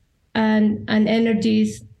and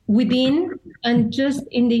energies within and just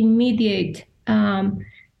in the immediate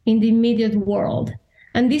world.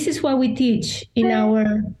 And this is what we teach in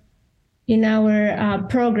our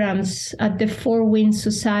programs at the Four Winds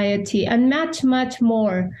Society, and much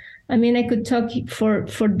more. I mean, I could talk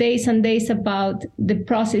for days and days about the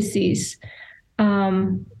processes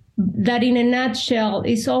that in a nutshell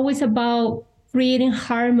is always about creating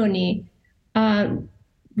harmony,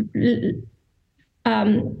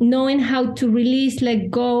 knowing how to release, let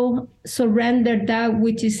go, surrender that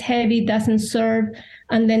which is heavy, doesn't serve,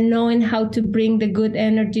 and then knowing how to bring the good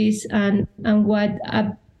energies and what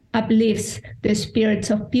uplifts the spirits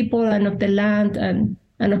of people and of the land and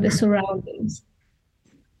of the surroundings.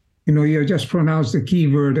 You know, you just pronounced the key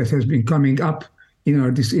word that has been coming up in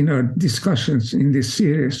our discussions in this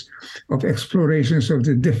series of explorations of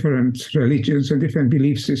the different religions and different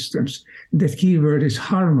belief systems. That key word is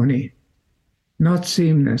harmony, not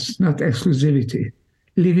sameness, not exclusivity,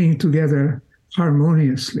 living together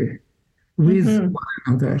harmoniously with one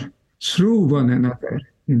another, through one another,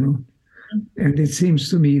 you know. And it seems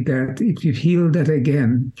to me that if you heal that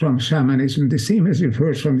again from shamanism, the same as we've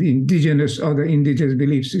heard from the other indigenous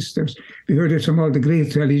belief systems, we heard it from all the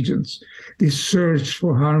great religions, this search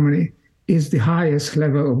for harmony is the highest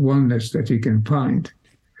level of oneness that you can find.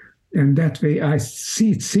 And that way, it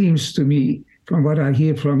seems to me, from what I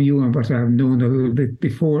hear from you and what I've known a little bit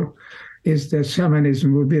before, is that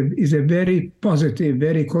shamanism is a very positive,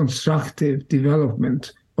 very constructive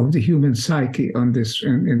development of the human psyche on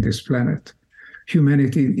in this planet.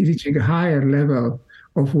 Humanity reaching a higher level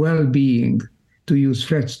of well-being, to use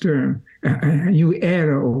Fred's term, a new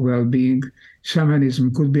era of well-being.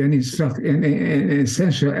 Shamanism could be an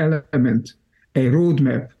essential element, a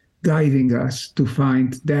roadmap guiding us to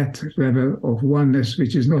find that level of oneness,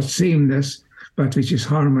 which is not sameness, but which is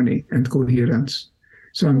harmony and coherence.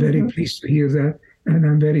 So I'm very pleased to hear that, and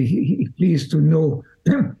I'm very pleased to know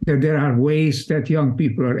that there are ways that young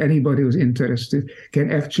people or anybody who's interested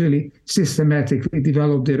can actually systematically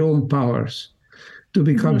develop their own powers to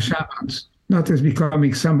become shamans, not as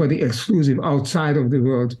becoming somebody exclusive outside of the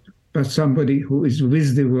world, but somebody who is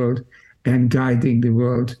with the world and guiding the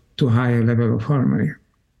world to a higher level of harmony.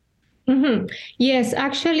 Yes,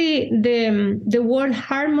 actually, the word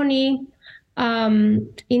harmony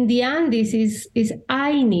in the Andes is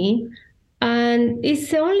Aini. And it's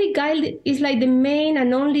the only guide, it's like the main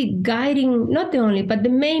and only guiding, not the only, but the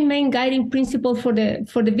main guiding principle for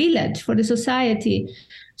the village, for the society.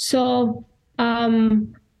 So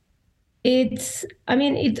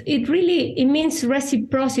it means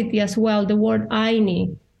reciprocity as well, the word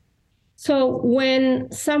aini. So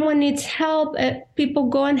when someone needs help, people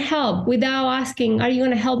go and help without asking, are you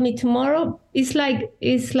going to help me tomorrow? It's like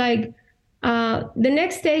the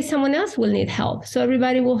next day someone else will need help. So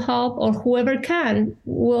everybody will help, or whoever can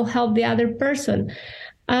will help the other person.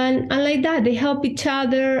 And like that, they help each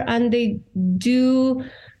other, and they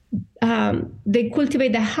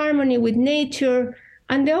cultivate the harmony with nature,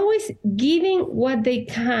 and they're always giving what they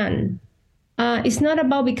can. It's not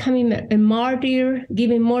about becoming a martyr,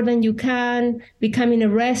 giving more than you can, becoming a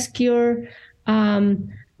rescuer,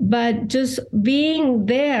 but just being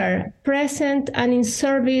there, present and in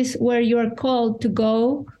service where you are called to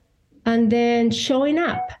go, and then showing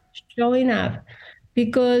up,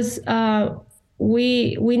 because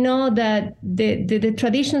we know that the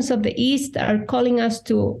traditions of the East are calling us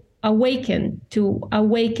to awaken.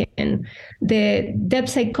 The depth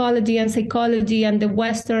psychology and the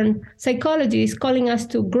Western psychology is calling us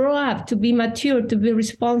to grow up, to be mature, to be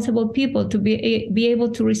responsible people, to be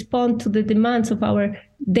able to respond to the demands of our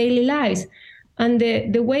daily lives. And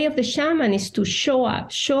the way of the shaman is to show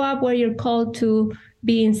up where you're called to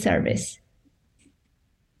be in service.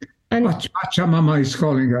 And Pachamama is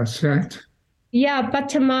calling us, right? Yeah,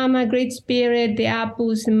 Pachamama, Great Spirit, the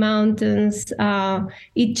Apus, the mountains,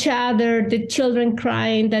 each other, the children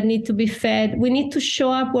crying that need to be fed. We need to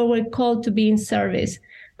show up where we're called to be in service.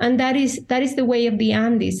 And that is the way of the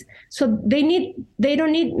Andes. So they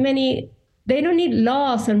don't need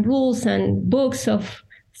laws and rules and books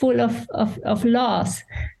full of laws,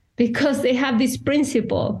 because they have this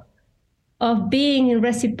principle of being in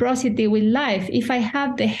reciprocity with life. If I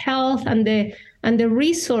have the health and the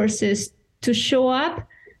resources to show up,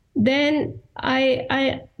 then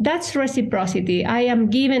that's reciprocity. I am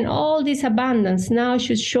given all this abundance. Now I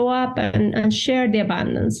should show up and share the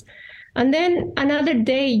abundance. And then another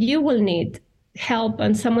day you will need help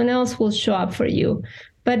and someone else will show up for you.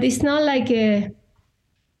 But it's not like in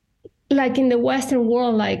the Western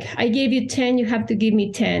world, like I gave you 10, you have to give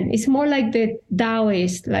me 10. It's more like the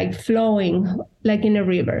Taoist, like flowing, like in a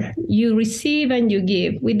river. You receive and you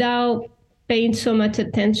give without paying so much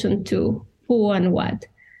attention to who and what.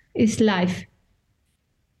 It's life.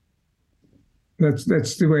 That's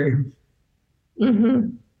the way. Mm-hmm.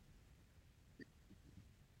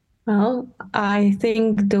 Well, I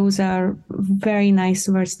think those are very nice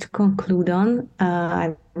words to conclude on.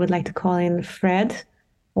 I would like to call in Fred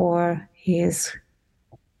for his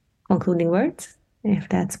concluding words, if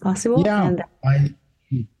that's possible. Yeah,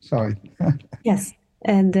 sorry. Yes,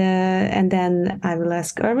 and then I will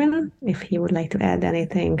ask Erwin if he would like to add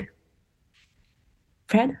anything.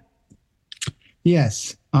 Fred?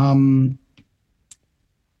 Yes.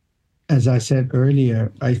 As I said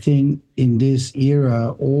earlier, I think in this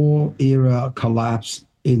era, all era collapse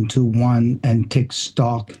into one and take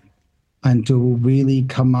stock and to really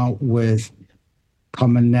come out with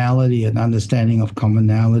commonality and understanding of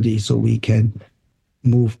commonality so we can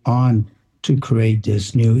move on to create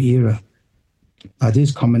this new era.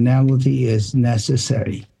 This commonality is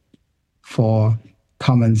necessary for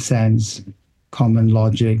common sense, common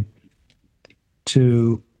logic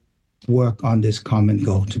to work on this common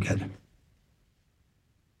goal together.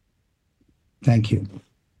 Thank you.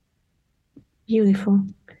 Beautiful.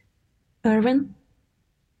 Erwin?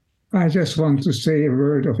 I just want to say a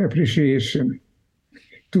word of appreciation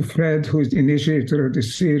to Fred, who is the initiator of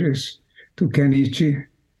this series, to Kenichi,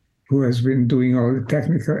 who has been doing all the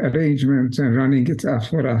technical arrangements and running it up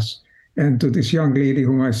for us, and to this young lady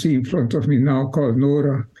whom I see in front of me now called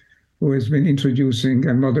Nora, who has been introducing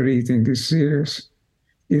and moderating this series.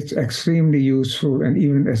 It's extremely useful and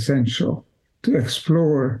even essential to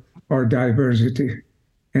explore our diversity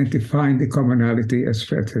and to find the commonality, as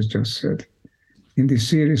Fred has just said. In this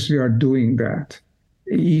series, we are doing that.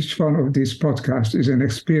 Each one of these podcasts is an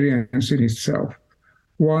experience in itself,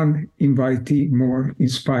 one invitee more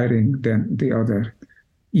inspiring than the other.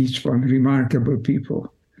 Each one remarkable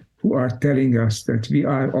people who are telling us that we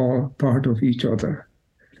are all part of each other.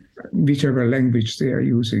 Whichever language they are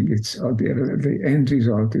using, the end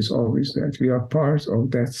result is always that we are part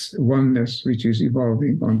of that oneness which is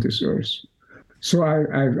evolving on this earth. So I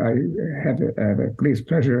have a great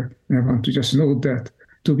pleasure, and I want to just note that,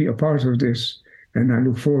 to be a part of this, and I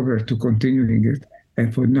look forward to continuing it.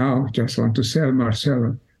 And for now, just want to thank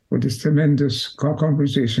Marcela for this tremendous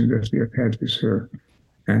conversation that we have had with her.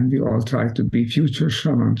 And we all try to be future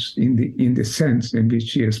shamans in the sense in which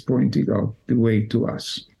she has pointed out the way to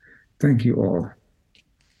us. Thank you all.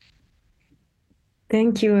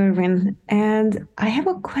 Thank you, Erwin. And I have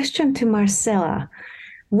a question to Marcela.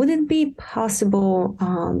 would it be possible,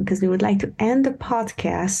 because we would like to end the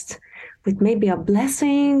podcast with maybe a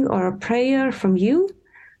blessing or a prayer from you,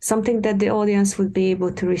 something that the audience would be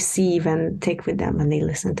able to receive and take with them when they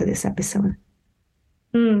listen to this episode?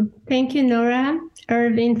 Thank you, Nora,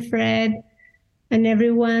 Irvin, Fred, and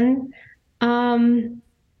everyone.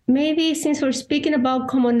 Maybe since we're speaking about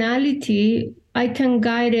commonality, I can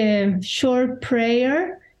guide a short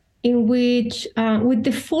prayer in which, with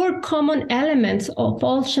the 4 common elements of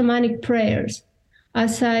all shamanic prayers.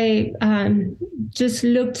 As I just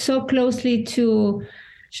looked so closely to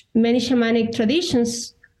many shamanic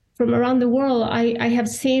traditions from around the world, I have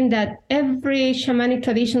seen that every shamanic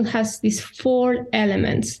tradition has these 4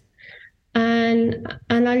 elements. And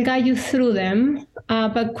I'll guide you through them.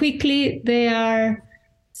 But quickly, they are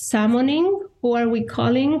summoning, who are we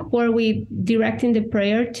calling, who are we directing the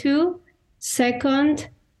prayer to. Second,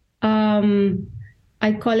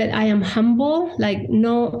 I call it I am humble,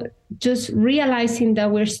 just realizing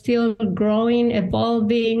that we're still growing,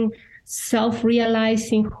 evolving,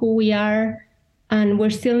 self-realizing who we are, and we're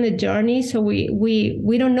still in the journey. So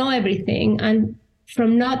we don't know everything. And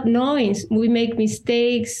from not knowing, we make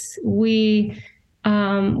mistakes, we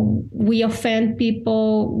offend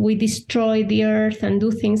people, we destroy the earth and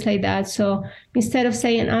do things like that. So instead of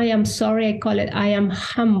saying I am sorry, I call it I am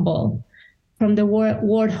humble, from the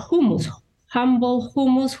word humus. Humble,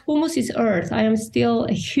 humus. Humus is earth. I am still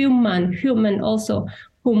a human also,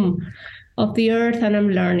 of the earth, and I'm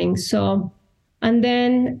learning. So, and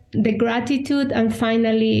then the gratitude, and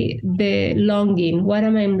finally the longing. What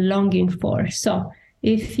am I longing for? So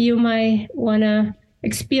if you might want to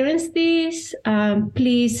experience this,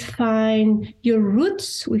 please find your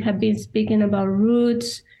roots. We have been speaking about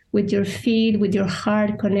roots. With your feet, with your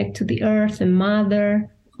heart, connect to the earth and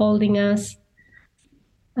mother holding us.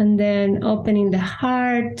 And then opening the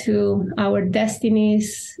heart to our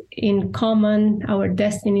destinies in common, our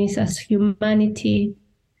destinies as humanity.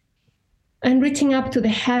 And reaching up to the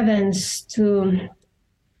heavens, to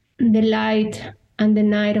the light and the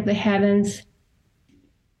night of the heavens,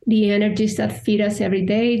 the energies that feed us every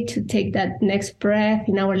day, to take that next breath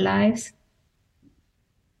in our lives.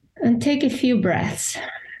 And take a few breaths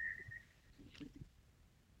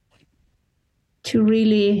to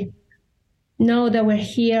really know that we're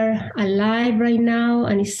here alive right now,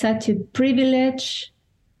 and it's such a privilege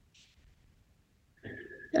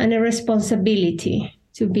and a responsibility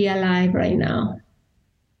to be alive right now.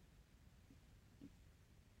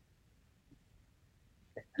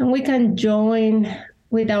 And we can join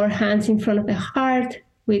with our hands in front of the heart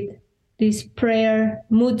with this prayer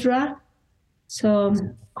mudra. So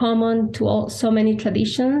common to so many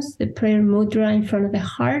traditions, the prayer mudra in front of the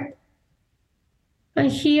heart. And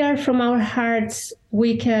here from our hearts,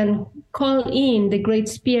 we can call in the Great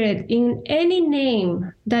Spirit in any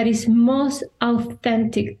name that is most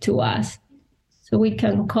authentic to us. So we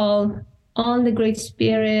can call on the Great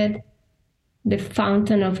Spirit, the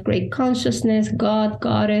fountain of great consciousness, God,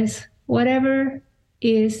 Goddess, whatever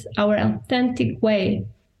is our authentic way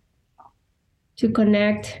to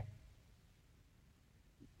connect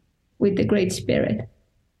with the Great Spirit.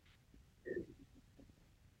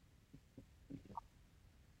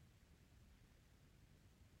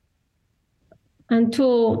 And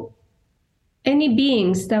to any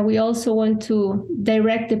beings that we also want to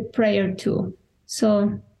direct the prayer to.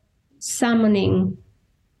 So summoning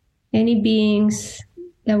any beings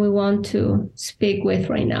that we want to speak with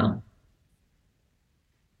right now.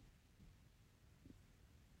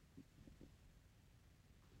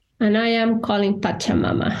 And I am calling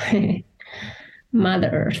Pachamama, Mother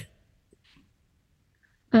Earth.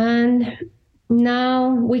 And now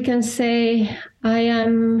we can say, I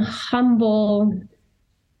am humble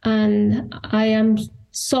and I am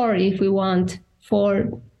sorry, if we want,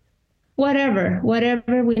 for whatever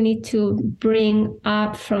we need to bring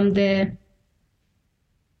up from the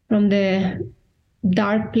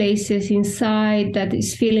dark places inside that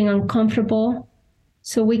is feeling uncomfortable,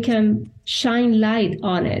 so we can shine light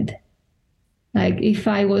on it. Like if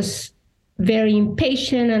I was very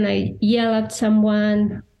impatient and I yell at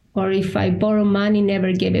someone, or if I borrow money,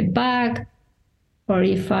 never give it back, or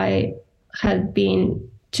if I had been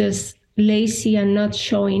just lazy and not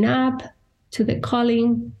showing up to the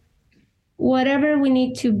calling, whatever we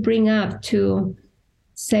need to bring up to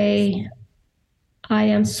say, I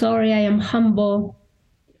am sorry, I am humble,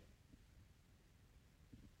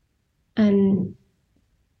 and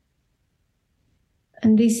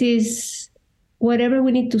this is whatever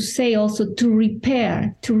we need to say also to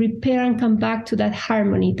repair and come back to that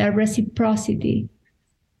harmony, that reciprocity.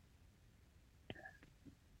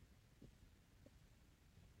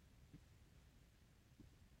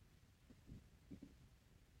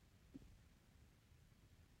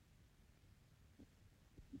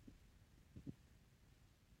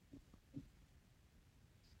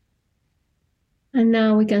 And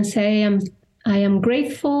now we can say, I am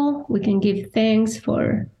grateful. We can give thanks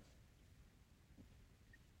for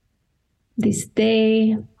this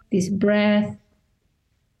day, this breath,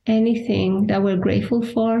 anything that we're grateful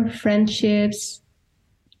for, friendships,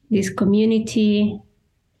 this community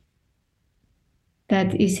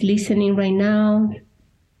that is listening right now,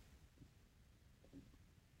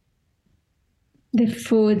 the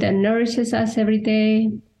food that nourishes us every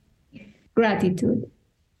day, gratitude.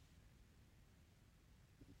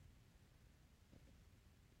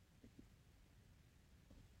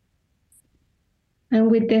 And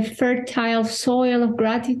with the fertile soil of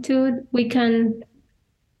gratitude, we can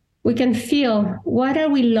feel, what are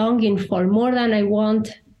we longing for? More than I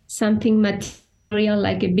want something material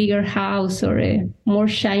like a bigger house or a more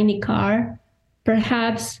shiny car.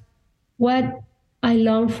 Perhaps what I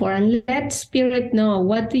long for, and let Spirit know,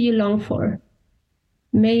 what do you long for?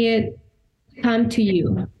 May it come to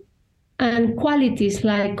you. And qualities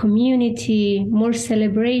like community, more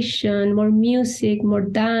celebration, more music, more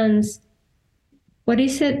dance. What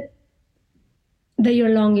is it that you're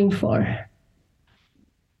longing for?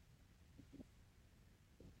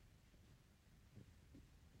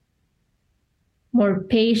 More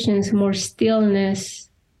patience, more stillness.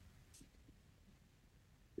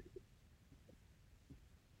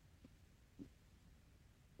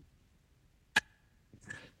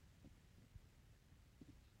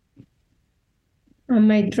 And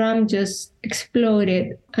my drum just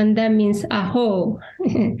exploded, and that means aho.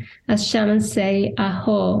 As shamans say,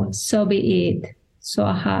 aho, so be it. So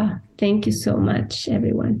aha. Thank you so much,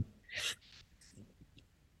 everyone.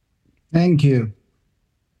 Thank you.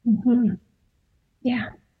 Mm-hmm.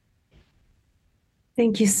 Yeah.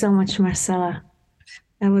 Thank you so much, Marcela.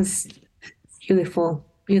 That was beautiful,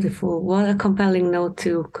 beautiful. What a compelling note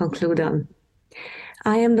to conclude on.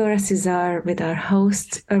 I am Dora Cesar with our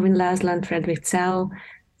hosts, Erwin Laszlo and Frederick Zhao,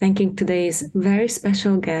 thanking today's very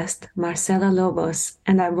special guest, Marcela Lobos,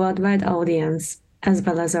 and our worldwide audience, as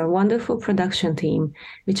well as our wonderful production team,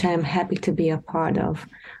 which I am happy to be a part of,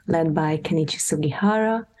 led by Kenichi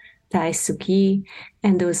Sugihara, Tai Suki,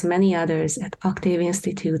 and those many others at Octave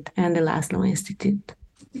Institute and the Laszlo Institute.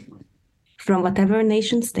 From whatever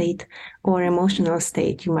nation state or emotional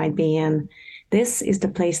state you might be in, this is the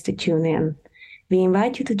place to tune in. We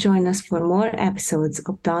invite you to join us for more episodes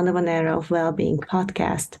of Dawn of an Era of Wellbeing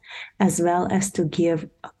podcast, as well as to give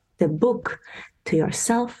the book to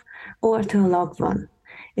yourself or to a loved one.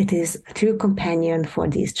 It is a true companion for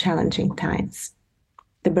these challenging times.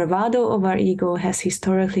 The bravado of our ego has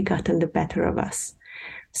historically gotten the better of us.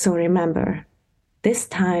 So remember, this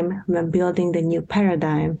time when building the new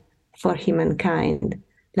paradigm for humankind,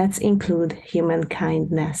 let's include human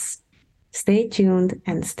kindness. Stay tuned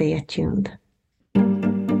and stay attuned.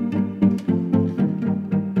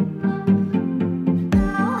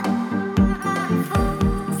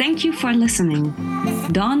 Thank you for listening.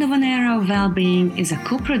 Dawn of an Era of Wellbeing is a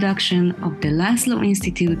co-production of the Laszlo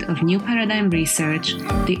Institute of New Paradigm Research,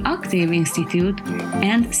 the Octave Institute,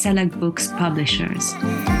 and Select Books Publishers.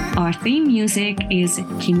 Our theme music is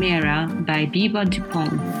Chimera by Biba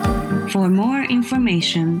Dupont. For more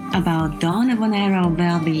information about Dawn of an Era of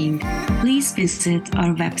Wellbeing, please visit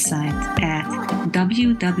our website at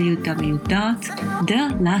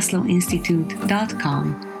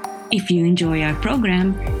www.thelaszloinstitute.com. If you enjoy our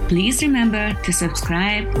program, please remember to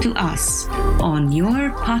subscribe to us on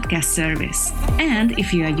your podcast service. And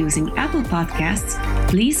if you are using Apple Podcasts,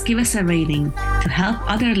 please give us a rating to help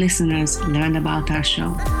other listeners learn about our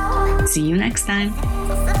show. See you next time.